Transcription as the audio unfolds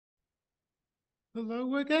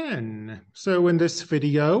Hello again. So in this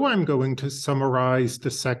video, I'm going to summarize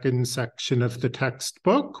the second section of the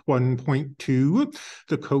textbook, 1.2,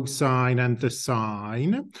 the cosine and the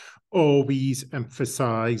sine, always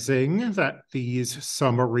emphasizing that these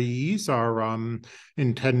summaries are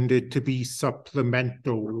intended to be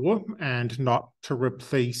supplemental and not to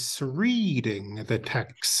replace reading the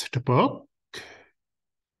textbook.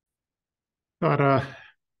 Got a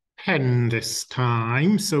pen this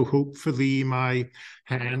time, so hopefully my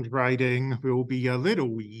handwriting will be a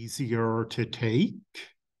little easier to take.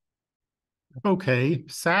 Okay,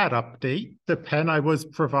 sad update. The pen I was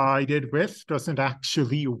provided with doesn't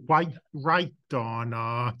actually write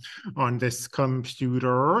on this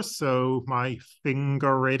computer, so my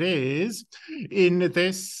finger it is. In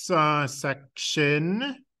this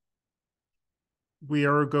section, we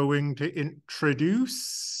are going to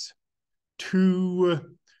introduce two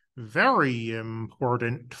very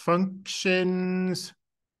important functions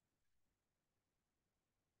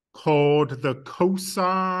called the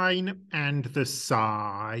cosine and the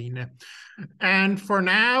sine. And for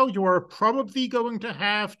now, you're probably going to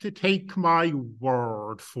have to take my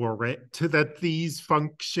word for it that these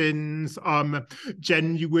functions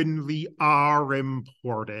genuinely are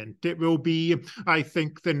important. It will be, I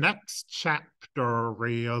think, the next chapter,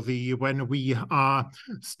 really, when we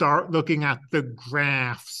start looking at the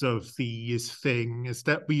graphs of these things,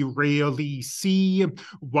 that we really see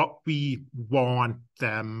what we want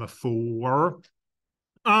them for.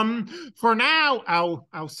 For now,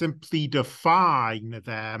 I'll simply define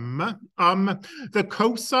them. The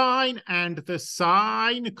cosine and the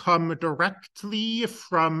sine come directly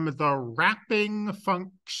from the wrapping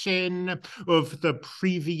function of the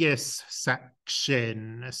previous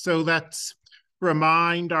section. So let's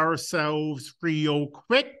remind ourselves real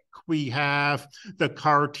quick. We have the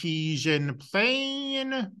Cartesian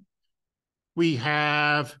plane. We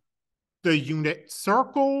have the unit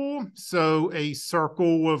circle, so a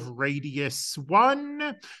circle of radius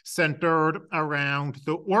 1 centered around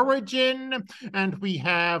the origin, and we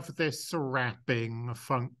have this wrapping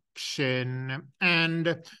function.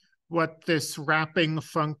 And what this wrapping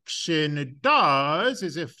function does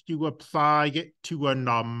is if you apply it to a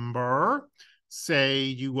number, say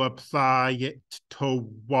you apply it to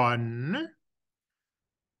 1,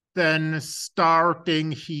 then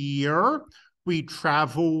starting here, we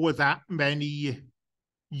travel that many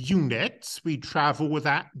units, we travel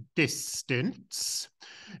that distance.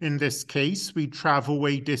 In this case, we travel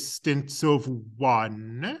a distance of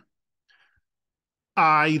 1,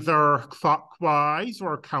 either clockwise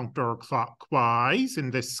or counterclockwise.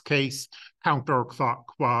 In this case,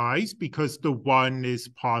 counterclockwise, because the 1 is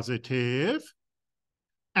positive.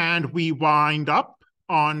 And we wind up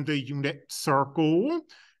on the unit circle.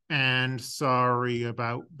 And sorry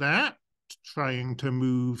about that. Trying to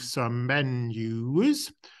move some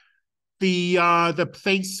menus. The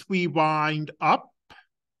place we wind up,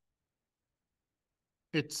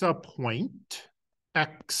 it's a point,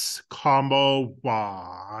 x comma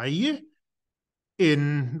y.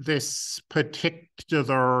 In this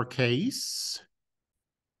particular case,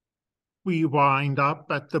 we wind up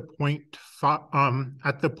at the point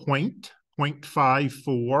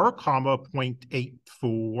 0.54 comma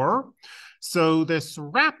 0.84. So this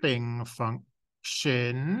wrapping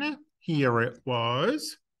function, here it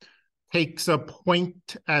was, takes a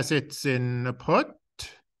point as its input,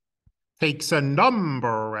 takes a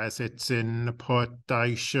number as its input,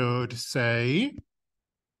 I should say,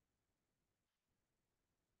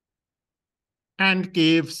 and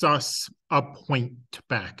gives us a point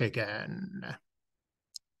back again.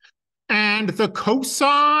 And the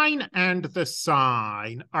cosine and the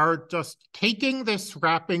sine are just taking this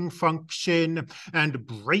wrapping function and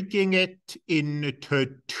breaking it into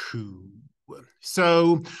two.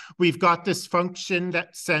 So we've got this function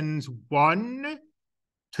that sends 1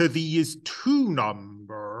 to these two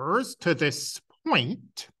numbers, to this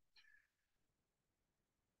point.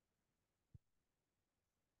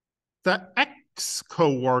 The x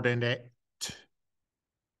coordinate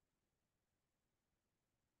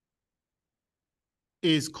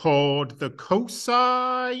is called the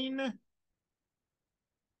cosine,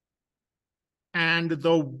 and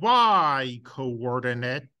the y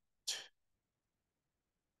coordinate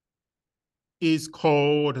is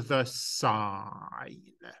called the sine.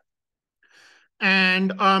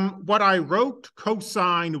 And what I wrote,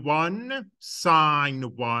 cosine 1, sine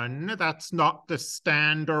 1, that's not the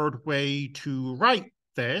standard way to write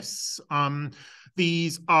this.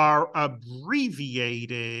 These are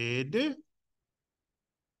abbreviated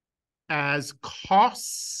as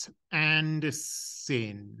cos and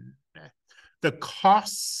sin. the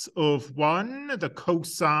cos of 1, the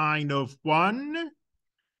cosine of 1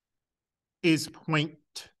 is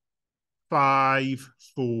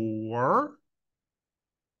 0.54.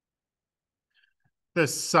 The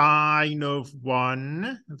sine of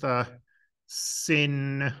 1, the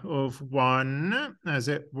sin of 1, as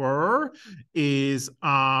it were, is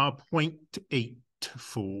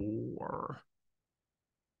 0.84.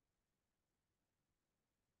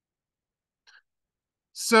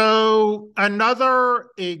 So another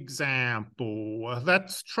example,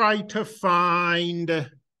 let's try to find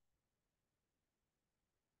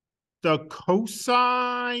the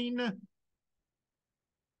cosine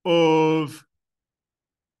of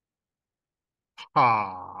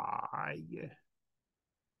pi.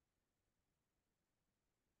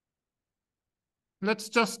 Let's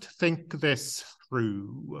just think this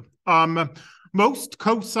through. Most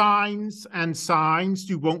cosines and sines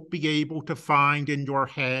you won't be able to find in your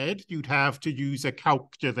head. You'd have to use a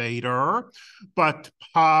calculator, but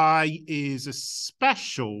pi is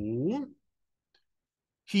special.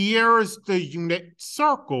 Here's the unit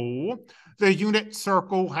circle. The unit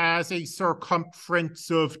circle has a circumference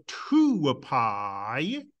of 2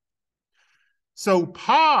 pi. So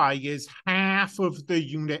pi is half of the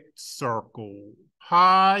unit circle.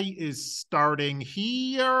 Pi is starting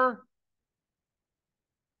here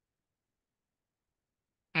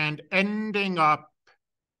and ending up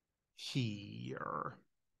here.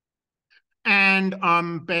 And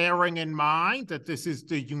bearing in mind that this is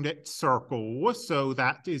the unit circle, so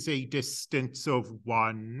that is a distance of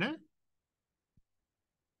 1.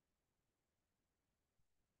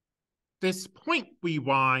 This point we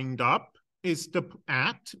wind up is the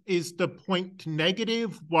point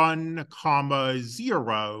 -1,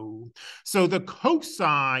 0. So the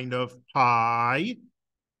cosine of pi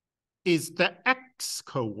is the x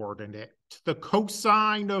coordinate. The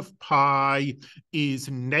cosine of pi is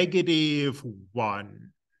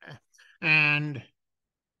 -1. And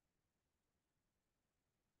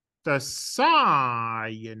the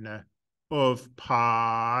sine of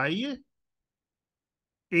pi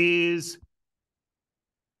is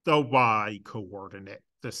the y coordinate.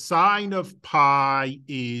 The sine of pi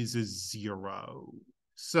is 0.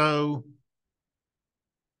 So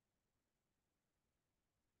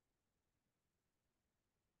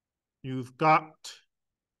you've got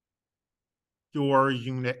your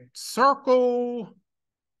unit circle.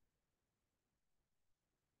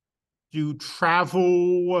 You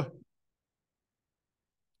travel,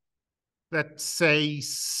 let's say,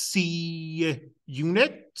 c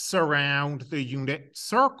units around the unit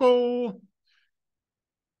circle.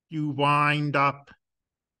 You wind up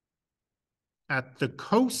at the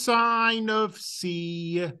cosine of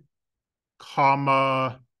c,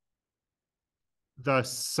 comma, the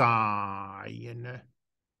sine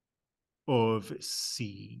of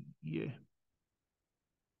c.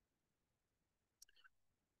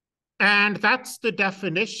 And that's the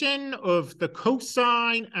definition of the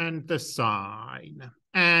cosine and the sine.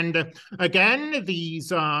 And again,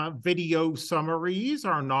 these video summaries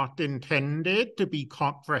are not intended to be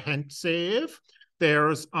comprehensive.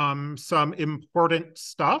 There's some important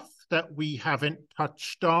stuff that we haven't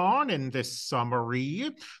touched on in this summary.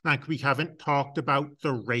 Like we haven't talked about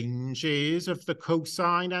the ranges of the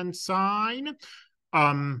cosine and sine.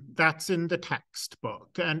 That's in the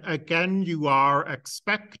textbook. And again, you are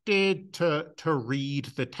expected to read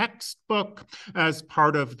the textbook as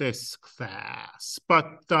part of this class.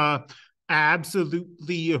 But the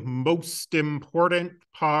absolutely most important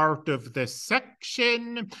part of this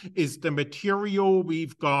section is the material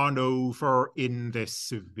we've gone over in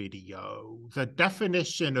this video. The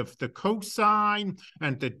definition of the cosine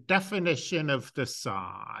and the definition of the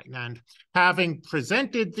sine. And having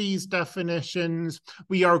presented these definitions,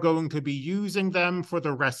 we are going to be using them for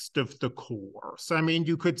the rest of the course. I mean,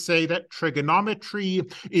 you could say that trigonometry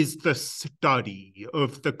is the study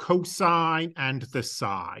of the cosine and the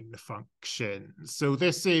sine functions. So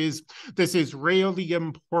this is really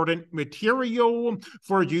important material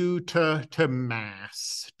for you to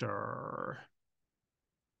master.